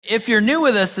If you're new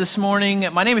with us this morning,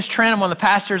 my name is Trent. I'm one of the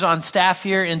pastors on staff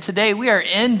here, and today we are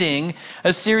ending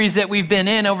a series that we've been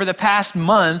in over the past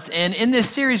month. And in this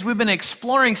series, we've been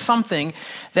exploring something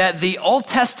that the Old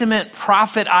Testament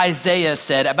prophet Isaiah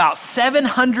said about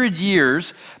 700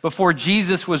 years before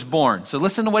Jesus was born. So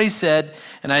listen to what he said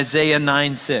in Isaiah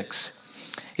 9:6.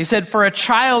 He said, "For a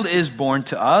child is born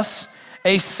to us,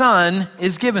 a son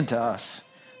is given to us.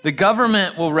 The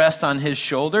government will rest on his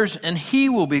shoulders, and he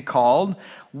will be called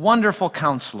Wonderful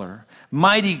Counselor,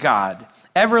 Mighty God,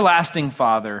 Everlasting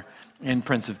Father, and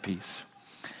Prince of Peace."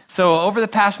 So over the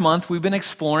past month, we've been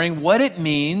exploring what it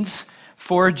means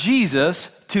for Jesus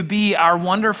to be our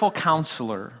wonderful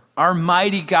counselor, our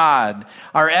mighty God,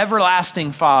 our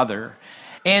everlasting Father.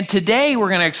 And today we're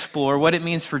going to explore what it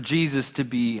means for Jesus to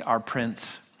be our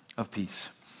Prince of Peace.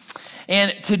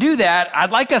 And to do that,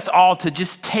 I'd like us all to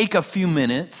just take a few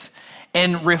minutes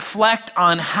and reflect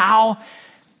on how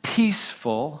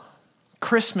peaceful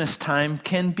Christmas time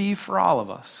can be for all of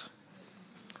us.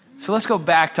 So let's go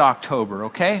back to October,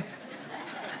 okay?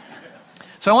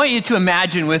 So I want you to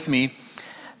imagine with me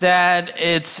that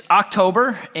it's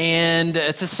October and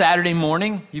it's a Saturday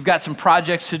morning. You've got some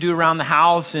projects to do around the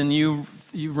house and you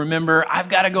remember, I've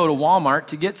got to go to Walmart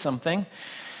to get something.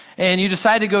 And you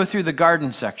decide to go through the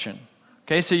garden section.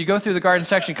 Okay, so you go through the garden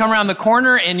section, come around the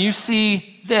corner, and you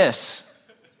see this.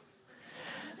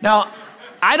 Now,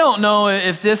 I don't know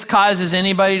if this causes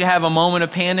anybody to have a moment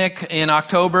of panic in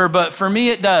October, but for me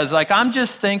it does. Like, I'm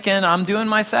just thinking, I'm doing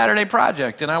my Saturday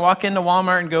project, and I walk into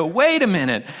Walmart and go, wait a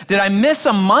minute, did I miss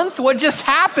a month? What just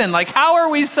happened? Like, how are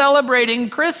we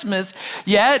celebrating Christmas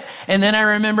yet? And then I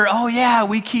remember, oh yeah,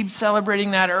 we keep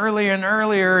celebrating that earlier and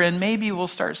earlier, and maybe we'll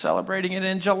start celebrating it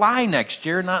in July next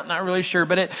year. Not really sure,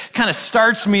 but it kind of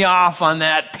starts me off on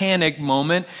that panic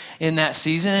moment in that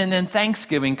season. And then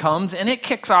Thanksgiving comes, and it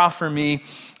kicks off for me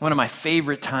one of my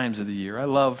favorite times of the year. I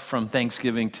love from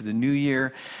Thanksgiving to the New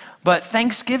Year. But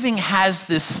Thanksgiving has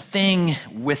this thing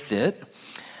with it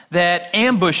that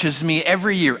ambushes me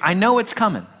every year. I know it's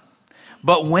coming.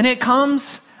 But when it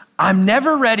comes, I'm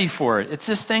never ready for it. It's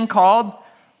this thing called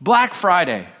Black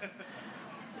Friday.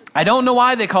 I don't know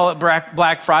why they call it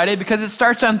Black Friday, because it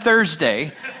starts on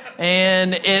Thursday.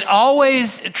 And it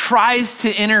always tries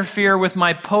to interfere with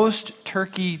my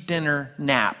post-turkey dinner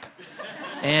nap.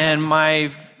 And my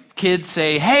kids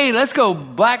say, hey, let's go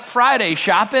Black Friday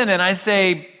shopping. And I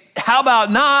say, how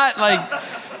about not? Like,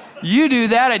 you do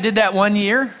that. I did that one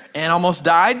year and almost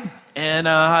died. And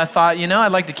I thought,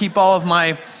 I'd like to keep all of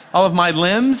my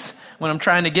limbs when I'm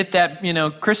trying to get that,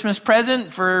 Christmas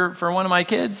present for one of my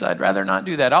kids. I'd rather not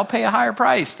do that. I'll pay a higher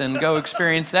price than go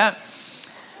experience that.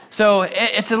 So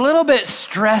it's a little bit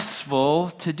stressful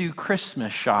to do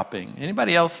Christmas shopping.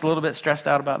 Anybody else a little bit stressed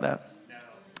out about that?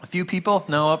 A few people?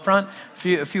 No, up front?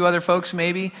 A few other folks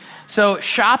maybe? So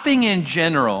shopping in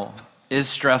general is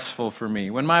stressful for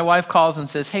me. When my wife calls and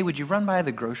says, hey, would you run by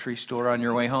the grocery store on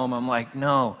your way home? I'm like,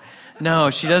 no,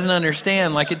 she doesn't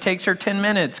understand. Like, it takes her 10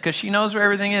 minutes because she knows where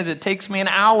everything is. It takes me an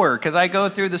hour because I go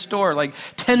through the store like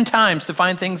 10 times to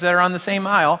find things that are on the same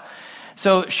aisle.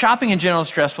 So shopping in general is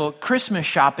stressful. Christmas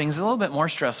shopping is a little bit more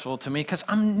stressful to me because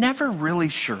I'm never really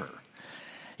sure.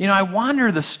 I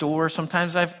wander the store.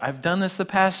 Sometimes I've done this the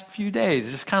past few days.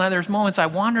 Just kind of, there's moments I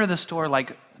wander the store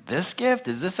like, this gift,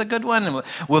 is this a good one?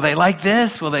 Will they like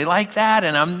this? Will they like that?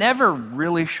 And I'm never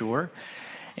really sure.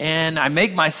 And I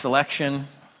make my selection.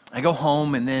 I go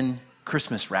home, and then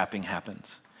Christmas wrapping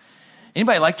happens.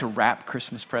 Anybody like to wrap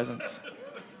Christmas presents?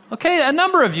 Okay, a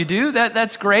number of you do.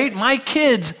 That's great. My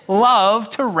kids love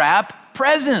to wrap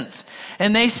presents.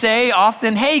 And they say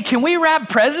often, hey, can we wrap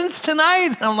presents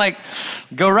tonight? I'm like,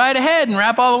 go right ahead and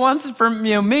wrap all the ones from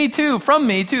me too,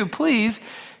 please.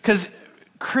 Because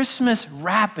Christmas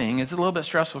wrapping is a little bit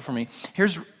stressful for me.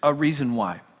 Here's a reason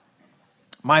why.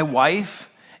 My wife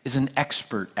is an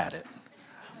expert at it.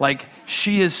 Like,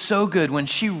 she is so good. When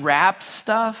she wraps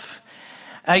stuff,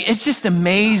 it's just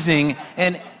amazing.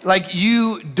 And like,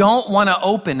 you don't want to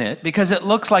open it because it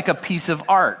looks like a piece of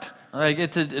art. Like,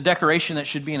 it's a decoration that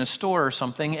should be in a store or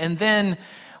something. And then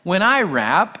when I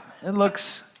wrap, it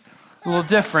looks a little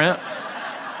different.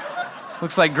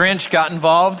 Looks like Grinch got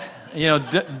involved.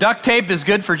 Duct tape is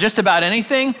good for just about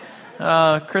anything.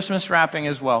 Christmas wrapping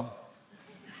as well.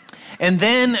 And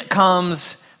then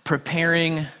comes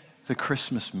preparing the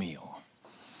Christmas meal.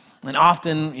 And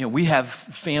often, we have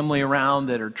family around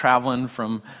that are traveling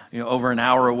from, over an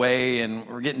hour away, and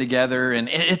we're getting together, and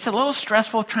it's a little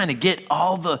stressful trying to get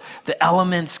all the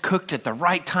elements cooked at the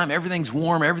right time. Everything's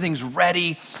warm, everything's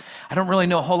ready. I don't really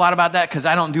know a whole lot about that because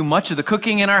I don't do much of the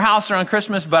cooking in our house around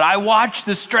Christmas, but I watch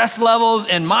the stress levels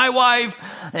in my wife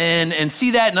and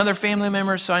see that in other family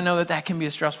members, so I know that that can be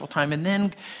a stressful time. And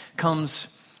then comes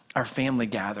our family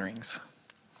gatherings.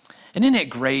 And isn't it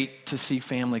great to see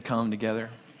family come together?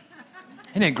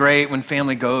 Isn't it great when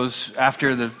family goes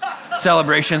after the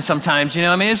celebration sometimes, you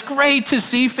know? I mean, it's great to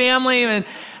see family. And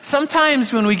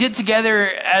sometimes when we get together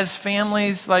as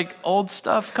families, like old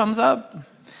stuff comes up.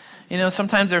 You know,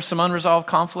 sometimes there's some unresolved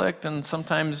conflict, and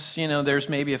sometimes, you know, there's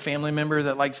maybe a family member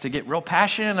that likes to get real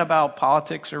passionate about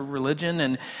politics or religion,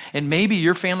 and maybe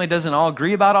your family doesn't all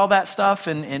agree about all that stuff,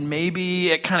 and maybe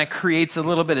it kind of creates a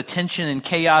little bit of tension and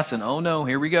chaos, and oh no,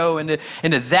 here we go into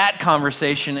that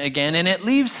conversation again, and it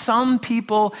leaves some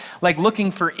people like looking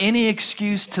for any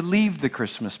excuse to leave the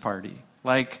Christmas party.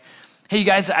 Like, hey, you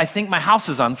guys, I think my house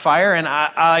is on fire, and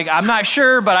I'm not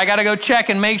sure, but I got to go check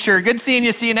and make sure. Good seeing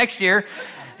you. See you next year.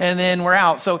 And then we're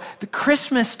out. So the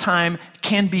Christmas time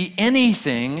can be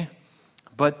anything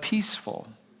but peaceful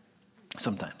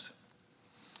sometimes.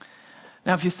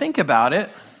 Now, if you think about it,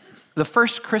 the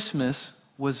first Christmas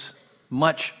was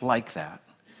much like that.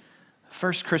 The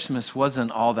first Christmas wasn't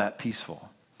all that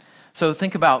peaceful. So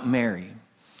think about Mary.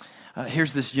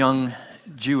 Here's this young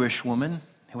Jewish woman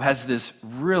who has this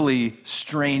really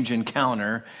strange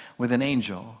encounter with an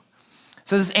angel.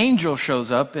 So this angel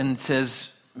shows up and says,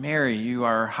 Mary, you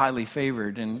are highly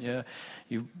favored, and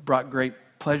you've brought great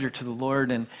pleasure to the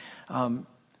Lord, and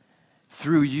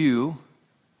through you,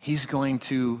 he's going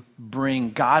to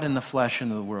bring God in the flesh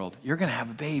into the world. You're going to have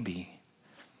a baby.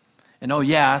 And oh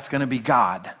yeah, it's going to be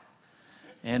God.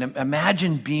 And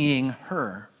imagine being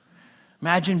her.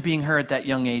 Imagine being her at that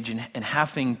young age and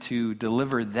having to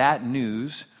deliver that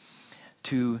news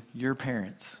to your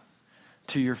parents,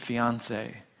 to your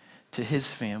fiance, to his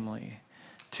family,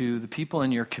 to the people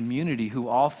in your community who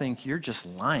all think you're just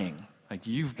lying, like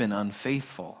you've been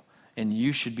unfaithful and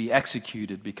you should be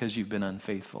executed because you've been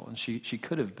unfaithful. And she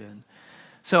could have been.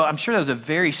 So I'm sure that was a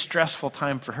very stressful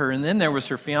time for her. And then there was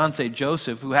her fiance,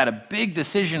 Joseph, who had a big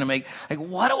decision to make. Like,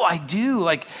 what do I do?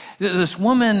 Like, this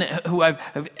woman who I've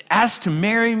asked to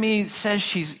marry me says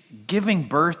she's giving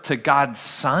birth to God's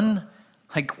son.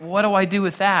 Like, what do I do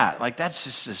with that? Like, that's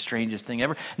just the strangest thing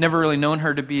ever. Never really known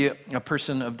her to be a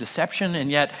person of deception.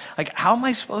 And yet, like, how am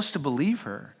I supposed to believe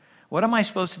her? What am I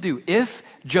supposed to do? If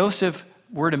Joseph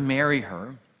were to marry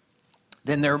her,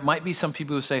 then there might be some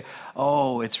people who say,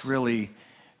 oh, it's really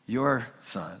your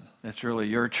son. It's really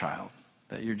your child.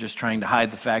 That you're just trying to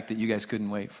hide the fact that you guys couldn't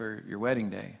wait for your wedding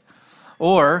day.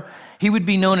 Or he would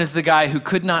be known as the guy who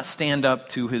could not stand up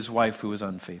to his wife who was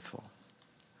unfaithful.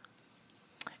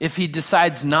 If he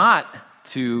decides not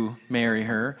to marry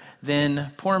her,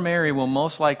 then poor Mary will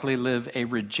most likely live a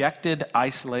rejected,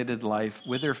 isolated life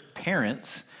with her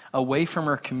parents away from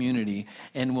her community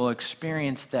and will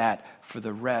experience that for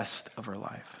the rest of her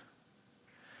life.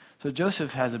 So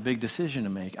Joseph has a big decision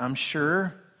to make. I'm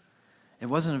sure it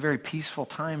wasn't a very peaceful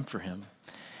time for him.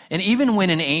 And even when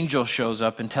an angel shows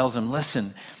up and tells him,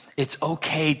 listen, it's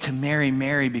okay to marry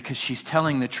Mary because she's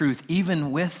telling the truth.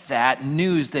 Even with that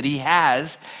news that he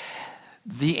has,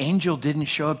 the angel didn't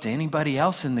show up to anybody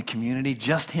else in the community,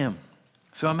 just him.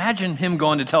 So imagine him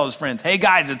going to tell his friends, hey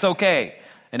guys, it's okay.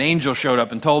 An angel showed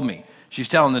up and told me she's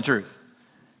telling the truth.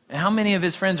 And how many of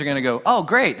his friends are going to go, oh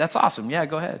great, that's awesome. Yeah,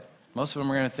 go ahead. Most of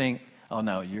them are going to think, oh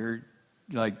no, you're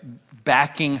like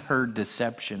backing her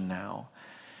deception now.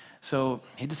 So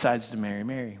he decides to marry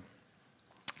Mary.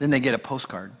 Then they get a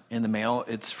postcard in the mail.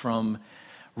 It's from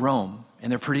Rome,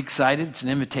 and they're pretty excited. It's an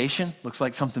invitation. Looks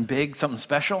like something big, something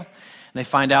special. And they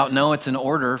find out, no, it's an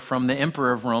order from the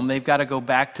emperor of Rome. They've got to go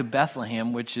back to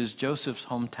Bethlehem, which is Joseph's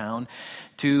hometown,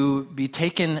 to be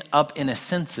taken up in a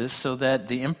census so that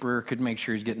the emperor could make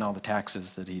sure he's getting all the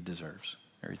taxes that he deserves,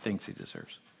 or he thinks he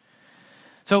deserves.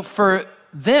 So for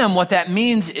them, what that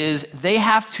means is they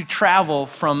have to travel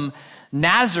from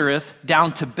Nazareth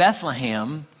down to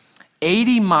Bethlehem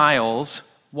 80 miles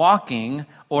walking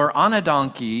or on a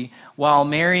donkey while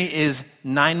Mary is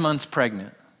 9 months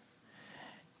pregnant.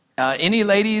 Any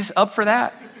ladies up for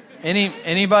that?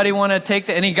 Anybody want to take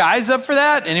that? Any guys up for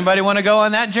that? Anybody want to go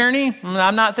on that journey?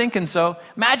 I'm not thinking so.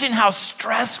 Imagine how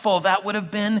stressful that would have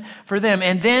been for them.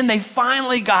 And then they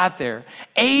finally got there.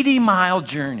 80-mile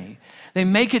journey. They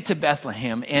make it to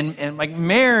Bethlehem, and like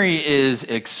Mary is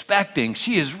expecting.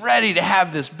 She is ready to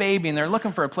have this baby, and they're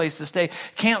looking for a place to stay.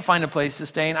 Can't find a place to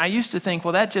stay. And I used to think,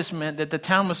 well, that just meant that the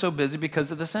town was so busy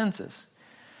because of the census.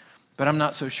 But I'm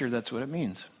not so sure that's what it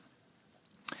means.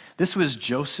 This was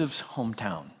Joseph's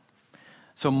hometown.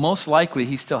 So most likely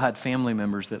he still had family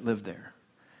members that lived there.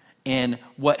 And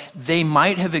what they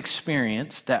might have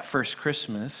experienced that first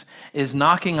Christmas is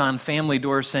knocking on family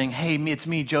doors saying, hey, it's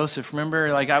me, Joseph.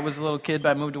 Remember, like I was a little kid, but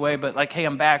I moved away, but like, hey,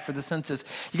 I'm back for the census.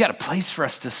 You got a place for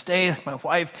us to stay. My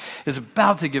wife is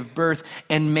about to give birth.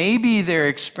 And maybe their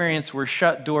experience were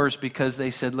shut doors because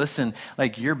they said, listen,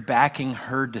 like you're backing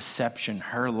her deception,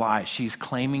 her lie. She's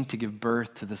claiming to give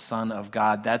birth to the Son of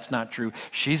God. That's not true.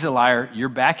 She's a liar. You're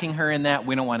backing her in that.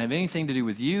 We don't want to have anything to do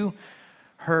with you,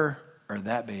 her, or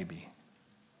that baby.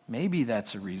 Maybe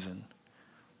that's a reason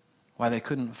why they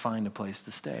couldn't find a place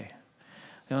to stay.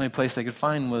 The only place they could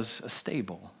find was a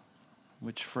stable,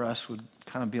 which for us would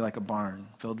kind of be like a barn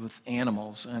filled with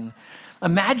animals. And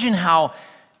imagine how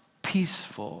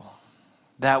peaceful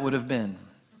that would have been.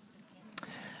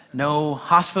 No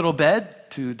hospital bed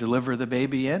to deliver the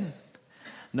baby in.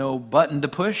 No button to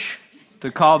push to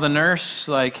call the nurse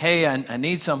like, hey, I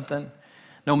need something.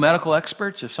 No medical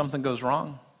experts if something goes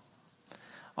wrong.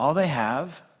 All they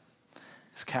have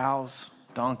is cows,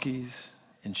 donkeys,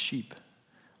 and sheep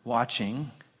watching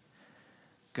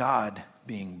God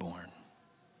being born.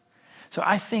 So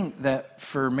I think that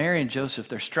for Mary and Joseph,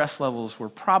 their stress levels were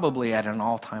probably at an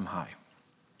all-time high.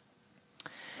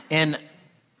 And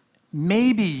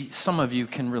maybe some of you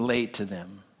can relate to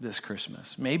them this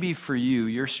Christmas. Maybe for you,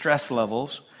 your stress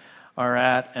levels are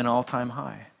at an all-time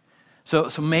high. So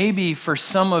maybe for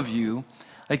some of you,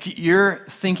 like you're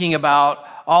thinking about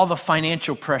all the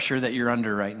financial pressure that you're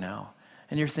under right now.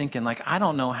 And you're thinking like, I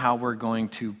don't know how we're going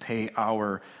to pay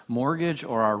our mortgage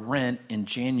or our rent in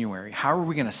January. How are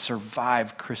we going to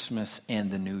survive Christmas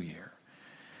and the New Year?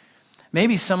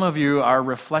 Maybe some of you are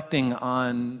reflecting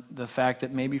on the fact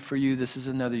that maybe for you, this is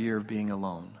another year of being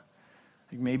alone.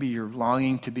 Like maybe you're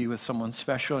longing to be with someone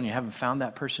special and you haven't found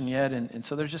that person yet. And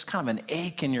so there's just kind of an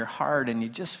ache in your heart and you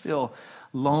just feel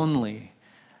lonely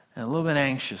and a little bit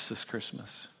anxious this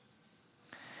Christmas.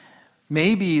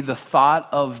 Maybe the thought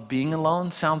of being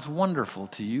alone sounds wonderful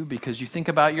to you because you think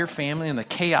about your family and the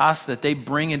chaos that they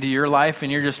bring into your life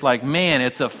and you're just like, man,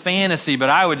 it's a fantasy, but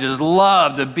I would just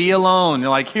love to be alone. You're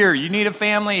like, here, you need a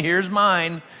family, here's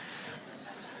mine.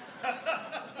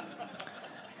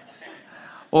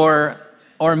 Or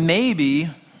maybe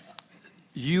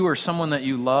you or someone that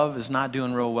you love is not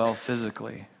doing real well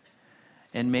physically.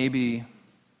 And maybe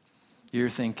you're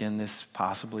thinking this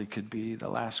possibly could be the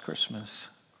last Christmas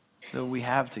that we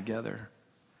have together.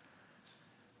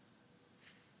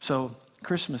 So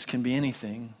Christmas can be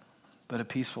anything but a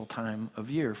peaceful time of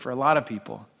year for a lot of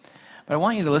people. But I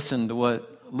want you to listen to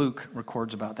what Luke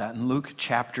records about that in Luke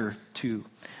chapter 2.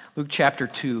 Luke chapter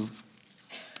 2,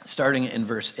 starting in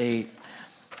verse 8,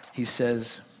 he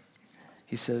says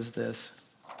this.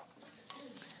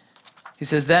 He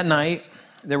says, that night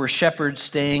there were shepherds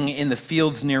staying in the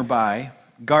fields nearby,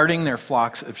 guarding their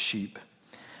flocks of sheep.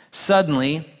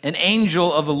 Suddenly, an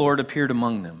angel of the Lord appeared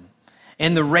among them,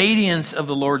 and the radiance of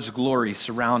the Lord's glory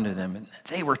surrounded them. And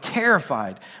they were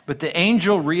terrified, but the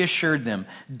angel reassured them.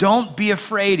 Don't be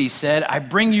afraid, he said. I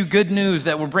bring you good news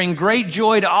that will bring great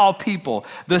joy to all people.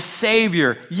 The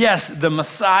Savior, yes, the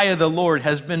Messiah, the Lord,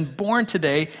 has been born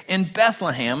today in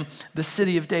Bethlehem, the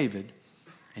city of David.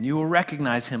 And you will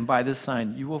recognize him by this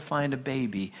sign. You will find a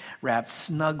baby wrapped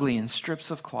snugly in strips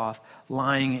of cloth,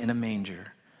 lying in a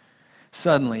manger.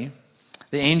 Suddenly,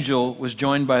 the angel was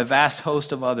joined by a vast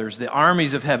host of others, the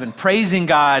armies of heaven, praising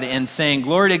God and saying,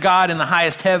 glory to God in the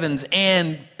highest heavens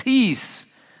and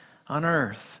peace on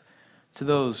earth to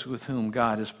those with whom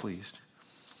God is pleased.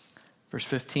 Verse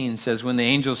 15 says, when the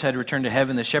angels had returned to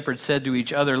heaven, the shepherds said to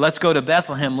each other, let's go to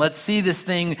Bethlehem. Let's see this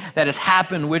thing that has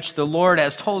happened, which the Lord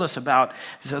has told us about.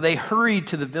 So they hurried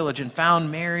to the village and found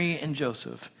Mary and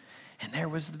Joseph. And there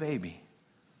was the baby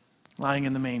lying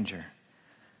in the manger.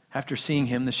 After seeing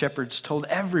him, the shepherds told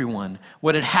everyone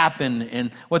what had happened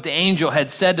and what the angel had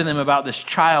said to them about this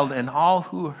child. And all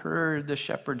who heard the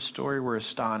shepherd's story were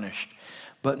astonished.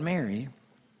 But Mary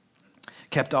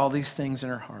kept all these things in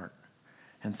her heart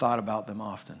and thought about them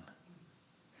often.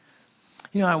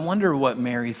 You know, I wonder what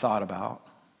Mary thought about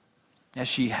as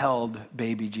she held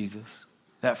baby Jesus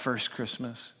that first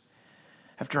Christmas.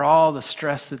 After all the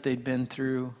stress that they'd been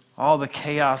through, all the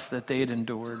chaos that they had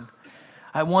endured,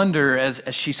 I wonder as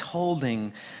she's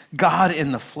holding God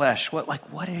in the flesh,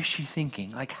 what is she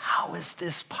thinking? Like, how is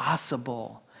this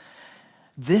possible?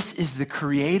 This is the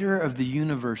creator of the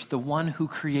universe, the one who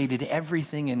created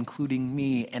everything, including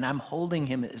me, and I'm holding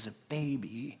him as a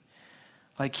baby.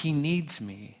 Like he needs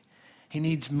me. He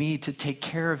needs me to take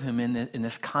care of him in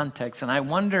this context. And I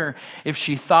wonder if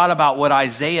she thought about what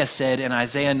Isaiah said in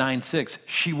Isaiah 9:6,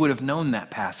 she would have known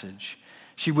that passage.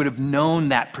 She would have known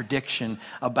that prediction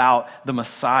about the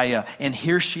Messiah. And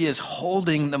here she is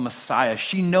holding the Messiah.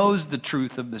 She knows the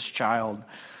truth of this child.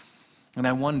 And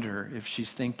I wonder if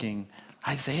she's thinking,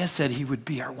 Isaiah said he would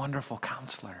be our wonderful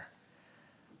counselor.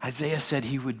 Isaiah said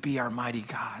he would be our mighty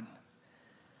God.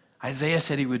 Isaiah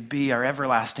said he would be our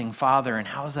everlasting Father. And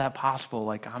how is that possible?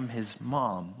 Like, I'm his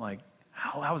mom. Like,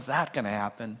 how is that going to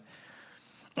happen?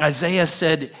 Isaiah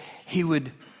said he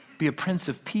would be a Prince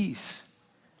of Peace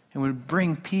and would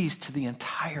bring peace to the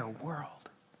entire world.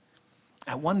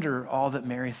 I wonder all that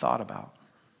Mary thought about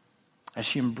as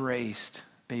she embraced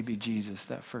baby Jesus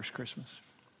that first Christmas.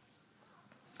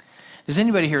 Does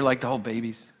anybody here like to hold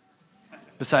babies?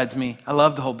 Besides me, I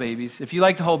love to hold babies. If you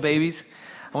like to hold babies,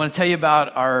 I want to tell you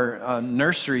about our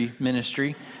nursery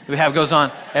ministry that we have. Goes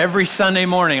on every Sunday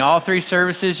morning, all 3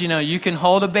 services. You know, you can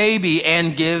hold a baby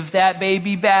and give that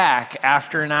baby back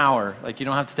after an hour. Like, you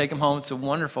don't have to take them home. It's a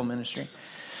wonderful ministry.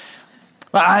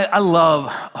 But I love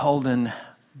holding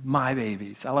my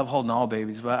babies. I love holding all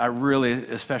babies, but I really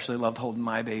especially loved holding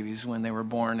my babies when they were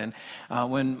born. And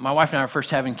when my wife and I were first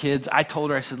having kids, I told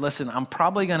her, I said, listen, I'm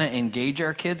probably going to engage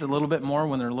our kids a little bit more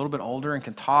when they're a little bit older and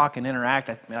can talk and interact.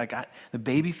 The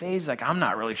baby phase, I'm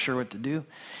not really sure what to do.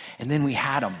 And then we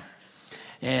had them.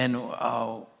 And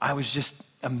I was just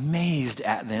amazed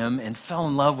at them and fell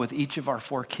in love with each of our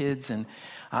 4 kids. And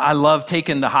I love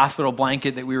taking the hospital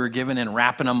blanket that we were given and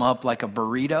wrapping them up like a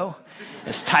burrito,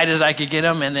 as tight as I could get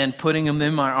them, and then putting them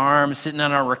in my arm, sitting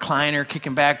on our recliner,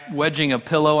 kicking back, wedging a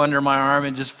pillow under my arm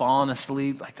and just falling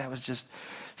asleep. Like, that was just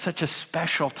such a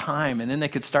special time. And then they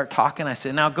could start talking. I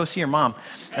said, now go see your mom.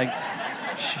 Like,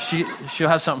 she'll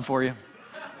have something for you.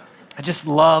 I just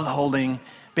love holding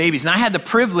babies. And I had the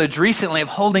privilege recently of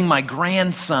holding my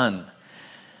grandson.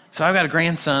 So I've got a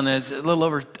grandson that's a little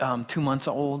over 2 months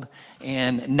old.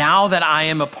 And now that I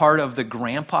am a part of the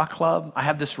Grandpa Club, I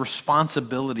have this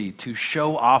responsibility to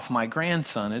show off my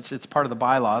grandson. It's part of the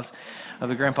bylaws of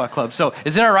the Grandpa Club. So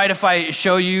is it all right if I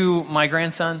show you my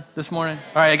grandson this morning?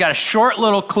 All right, I got a short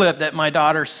little clip that my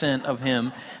daughter sent of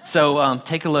him. So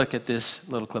take a look at this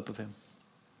little clip of him.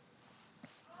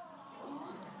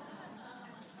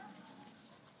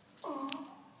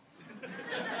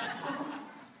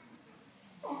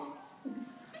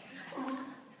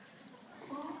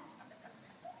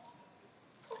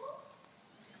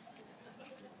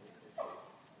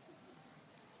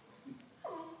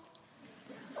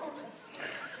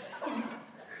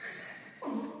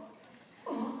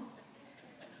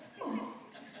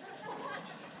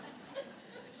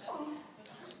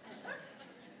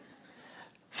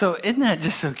 So isn't that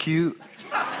just so cute?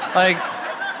 Like,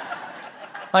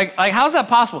 how's that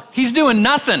possible? He's doing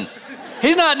nothing.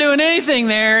 He's not doing anything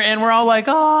there, and we're all like,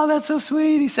 oh, that's so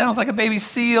sweet. He sounds like a baby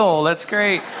seal. That's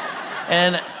great.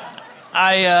 And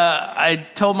I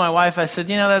told my wife, I said,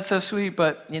 that's so sweet,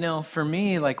 but, for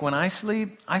me, like, when I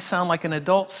sleep, I sound like an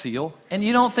adult seal, and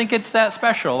you don't think it's that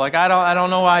special. Like, I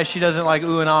don't know why she doesn't like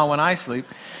ooh and ah when I sleep,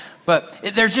 but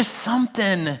there's just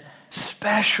something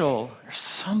special, there's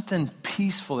something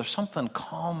peaceful, there's something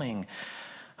calming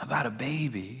about a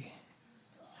baby.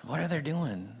 What are they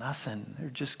doing? Nothing. They're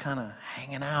just kind of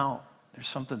hanging out. There's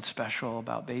something special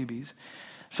about babies,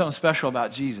 something special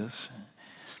about Jesus.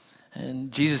 And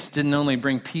Jesus didn't only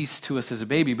bring peace to us as a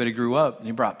baby, but he grew up and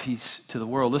he brought peace to the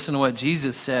world. Listen to what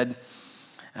Jesus said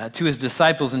to his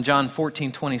disciples in John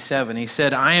 14:27. He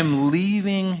said, I am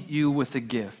leaving you with a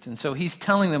gift. And so he's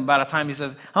telling them about a time he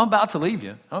says, I'm about to leave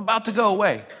you. I'm about to go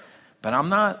away. But I'm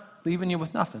not leaving you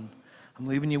with nothing. I'm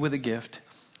leaving you with a gift.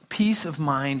 Peace of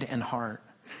mind and heart.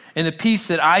 And the peace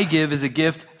that I give is a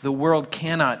gift the world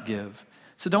cannot give.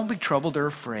 So don't be troubled or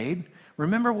afraid.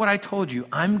 Remember what I told you.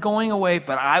 I'm going away,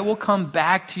 but I will come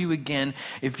back to you again.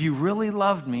 If you really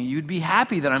loved me, you'd be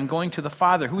happy that I'm going to the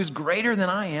Father, who is greater than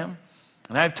I am.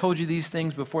 And I've told you these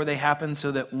things before they happen,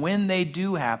 so that when they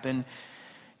do happen,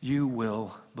 you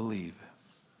will believe.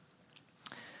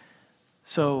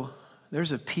 So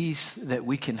there's a peace that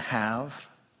we can have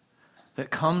that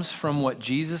comes from what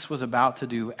Jesus was about to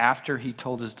do after he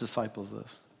told his disciples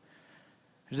this.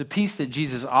 There's a peace that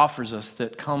Jesus offers us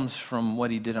that comes from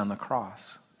what he did on the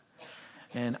cross.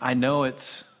 And I know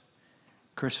it's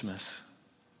Christmas,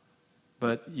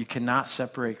 but you cannot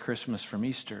separate Christmas from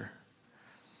Easter.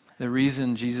 The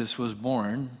reason Jesus was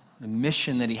born, the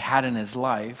mission that he had in his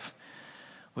life,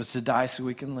 was to die so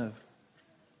we can live.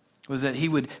 Was that he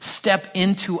would step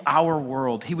into our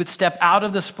world. He would step out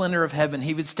of the splendor of heaven.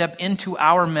 He would step into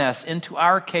our mess, into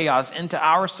our chaos, into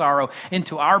our sorrow,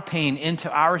 into our pain, into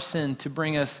our sin to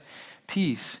bring us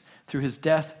peace through his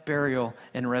death, burial,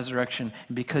 and resurrection.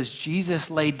 And because Jesus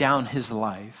laid down his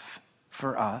life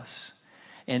for us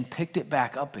and picked it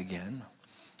back up again,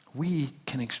 we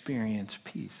can experience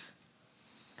peace.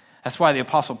 That's why the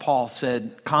Apostle Paul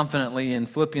said confidently in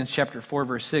Philippians chapter 4,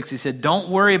 verse 6, he said, don't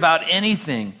worry about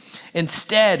anything.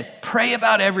 Instead, pray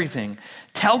about everything.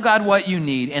 Tell God what you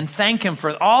need and thank him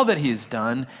for all that he has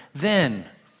done. Then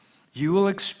you will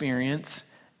experience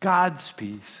God's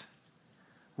peace,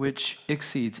 which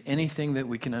exceeds anything that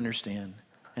we can understand.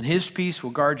 And his peace will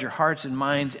guard your hearts and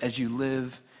minds as you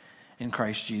live in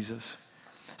Christ Jesus.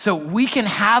 So we can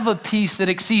have a peace that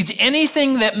exceeds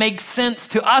anything that makes sense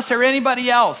to us or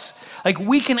anybody else. Like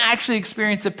we can actually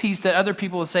experience a peace that other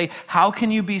people would say, how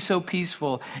can you be so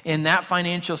peaceful in that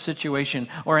financial situation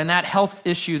or in that health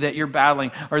issue that you're battling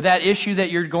or that issue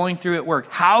that you're going through at work?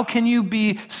 How can you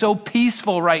be so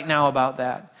peaceful right now about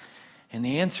that? And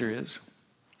the answer is,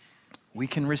 we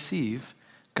can receive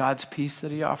God's peace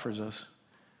that he offers us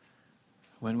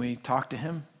when we talk to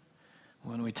him,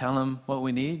 when we tell him what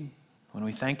we need, when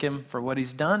we thank him for what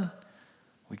he's done.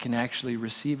 We can actually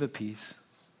receive a peace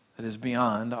that is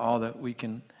beyond all that we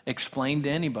can explain to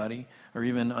anybody or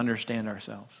even understand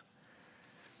ourselves.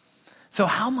 So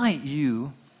how might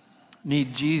you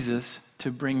need Jesus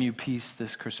to bring you peace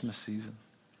this Christmas season?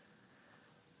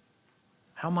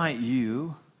 How might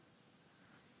you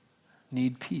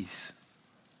need peace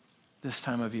this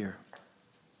time of year?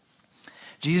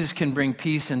 Jesus can bring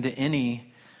peace into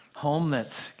any home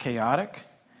that's chaotic.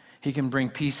 He can bring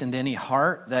peace into any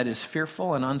heart that is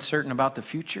fearful and uncertain about the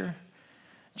future.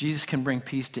 Jesus can bring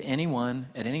peace to anyone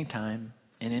at any time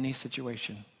in any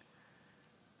situation.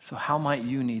 So how might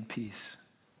you need peace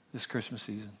this Christmas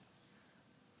season?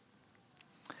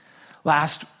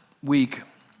 Last week,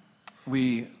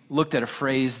 we looked at a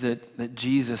phrase that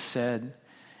Jesus said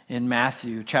in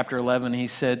Matthew chapter 11. He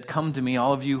said, come to me,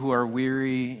 all of you who are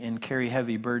weary and carry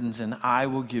heavy burdens, and I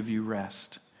will give you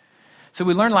rest. So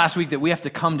we learned last week that we have to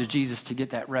come to Jesus to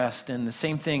get that rest, and the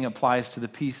same thing applies to the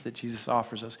peace that Jesus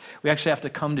offers us. We actually have to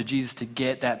come to Jesus to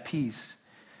get that peace.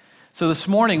 So this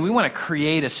morning, we want to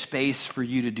create a space for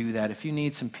you to do that. If you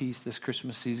need some peace this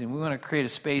Christmas season, we want to create a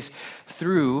space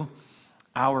through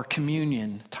our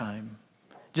communion time.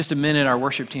 Just a minute, our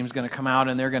worship team is going to come out,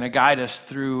 and they're going to guide us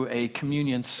through a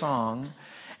communion song.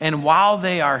 And while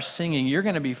they are singing, you're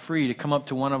going to be free to come up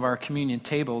to one of our communion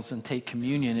tables and take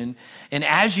communion. And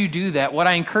as you do that, what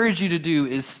I encourage you to do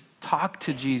is talk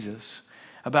to Jesus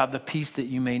about the peace that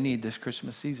you may need this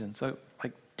Christmas season. So,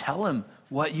 tell him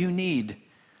what you need.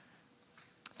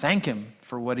 Thank him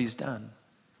for what he's done.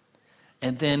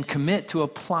 And then commit to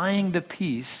applying the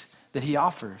peace that he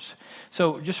offers.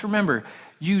 So just remember,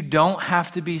 you don't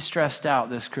have to be stressed out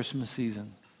this Christmas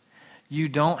season. You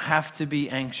don't have to be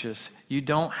anxious. You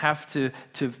don't have to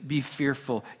be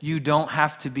fearful. You don't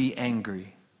have to be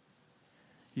angry.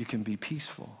 You can be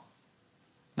peaceful.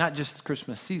 Not just the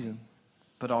Christmas season,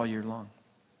 but all year long.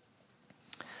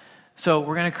 So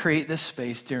we're going to create this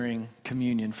space during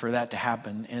communion for that to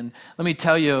happen. And let me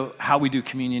tell you how we do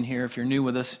communion here if you're new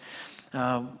with us.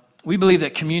 We believe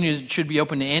that communion should be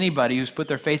open to anybody who's put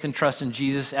their faith and trust in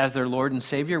Jesus as their Lord and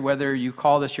Savior, whether you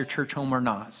call this your church home or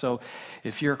not. So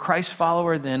if you're a Christ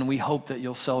follower, then we hope that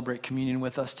you'll celebrate communion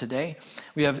with us today.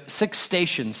 We have 6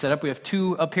 stations set up. We have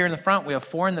 2 up here in the front. We have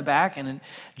 4 in the back. And in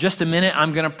just a minute,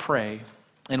 I'm going to pray.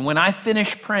 And when I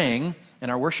finish praying and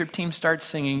our worship team starts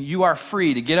singing, you are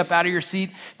free to get up out of your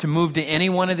seat to move to any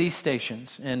one of these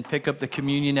stations and pick up the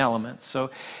communion elements.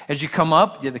 So as you come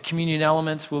up, the communion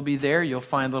elements will be there. You'll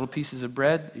find little pieces of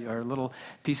bread or little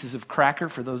pieces of cracker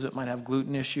for those that might have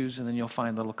gluten issues, and then you'll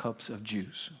find little cups of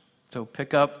juice. So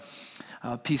pick up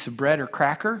a piece of bread or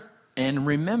cracker, and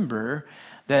remember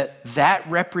that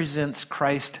represents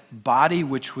Christ's body,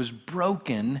 which was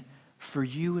broken for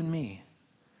you and me.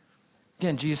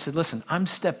 Again, Jesus said, listen, I'm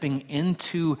stepping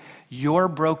into your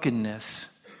brokenness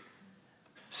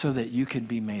so that you can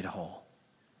be made whole.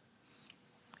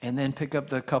 And then pick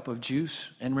up the cup of juice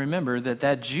and remember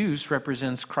that juice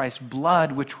represents Christ's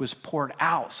blood, which was poured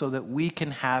out so that we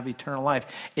can have eternal life.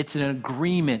 It's an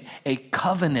agreement, a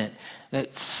covenant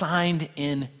that's signed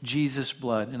in Jesus'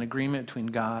 blood, an agreement between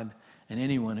God and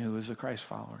anyone who is a Christ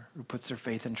follower, who puts their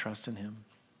faith and trust in him.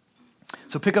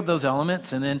 So pick up those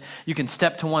elements, and then you can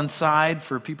step to one side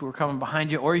for people who are coming behind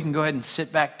you, or you can go ahead and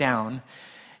sit back down.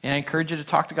 And I encourage you to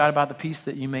talk to God about the peace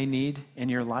that you may need in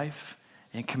your life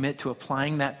and commit to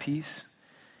applying that peace.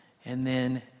 And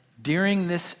then during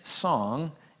this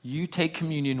song, you take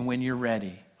communion when you're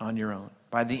ready on your own.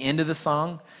 By the end of the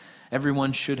song,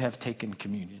 everyone should have taken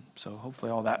communion. So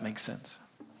hopefully all that makes sense.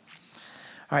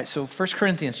 All right, so 1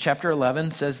 Corinthians chapter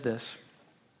 11 says this.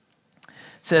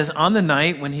 It says, on the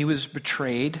night when he was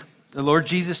betrayed, the Lord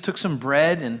Jesus took some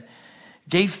bread and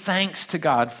gave thanks to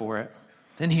God for it.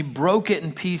 Then he broke it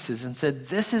in pieces and said,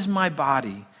 "This is my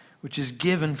body, which is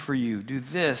given for you. Do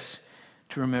this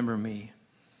to remember me."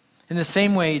 In the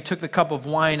same way, he took the cup of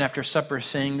wine after supper,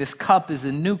 saying, "This cup is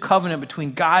the new covenant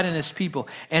between God and his people,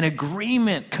 an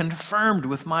agreement confirmed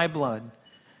with my blood.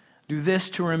 Do this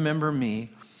to remember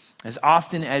me as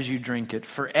often as you drink it.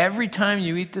 For every time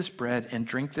you eat this bread and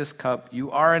drink this cup, you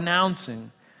are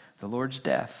announcing the Lord's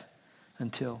death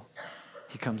until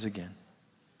he comes again."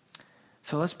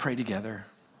 So let's pray together,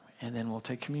 and then we'll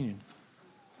take communion.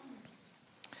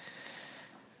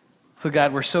 So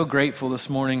God, we're so grateful this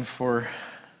morning for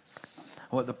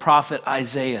what the prophet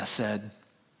Isaiah said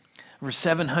over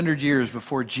 700 years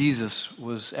before Jesus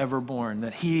was ever born,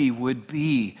 that he would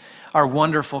be our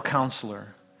wonderful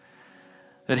counselor,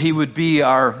 that he would be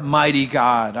our mighty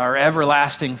God, our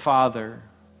everlasting Father,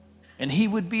 and he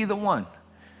would be the one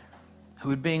who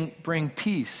would bring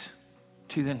peace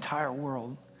to the entire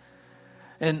world.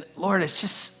 And Lord, it's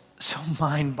just so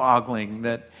mind-boggling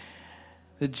that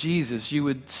Jesus, you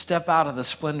would step out of the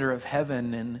splendor of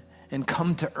heaven and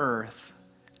come to earth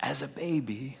as a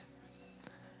baby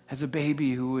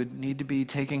who would need to be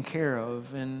taken care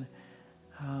of and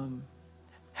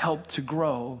helped to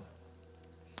grow.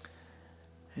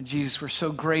 And Jesus, we're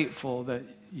so grateful that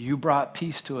you brought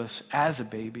peace to us as a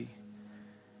baby.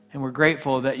 And we're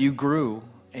grateful that you grew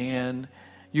and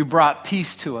you brought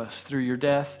peace to us through your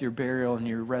death, your burial, and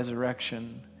your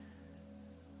resurrection.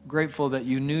 Grateful that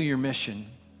you knew your mission.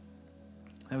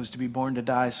 That was to be born to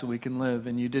die so we can live,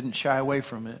 and you didn't shy away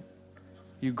from it.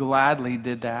 You gladly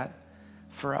did that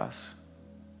for us.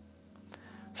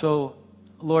 So,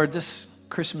 Lord, this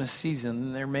Christmas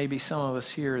season, there may be some of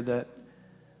us here that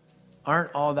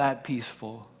aren't all that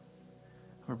peaceful.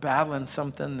 We're battling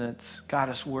something that's got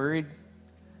us worried.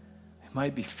 We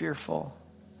might be fearful.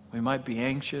 We might be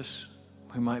anxious.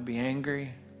 We might be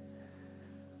angry.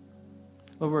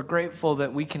 Lord, we're grateful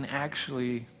that we can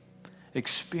actually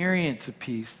experience a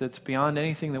peace that's beyond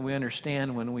anything that we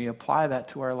understand when we apply that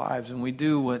to our lives. And we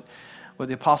do what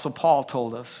the Apostle Paul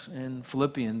told us in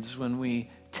Philippians, when we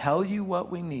tell you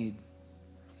what we need,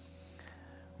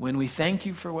 when we thank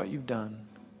you for what you've done,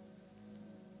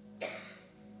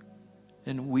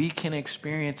 and we can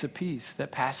experience a peace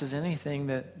that passes anything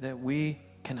that we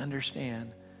can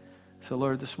understand. So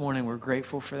Lord, this morning we're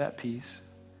grateful for that peace.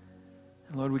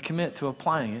 And Lord, we commit to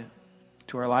applying it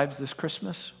to our lives this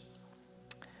Christmas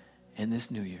and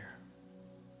this new year.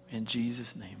 In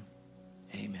Jesus' name,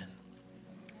 amen.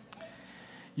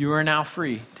 You are now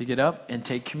free to get up and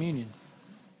take communion.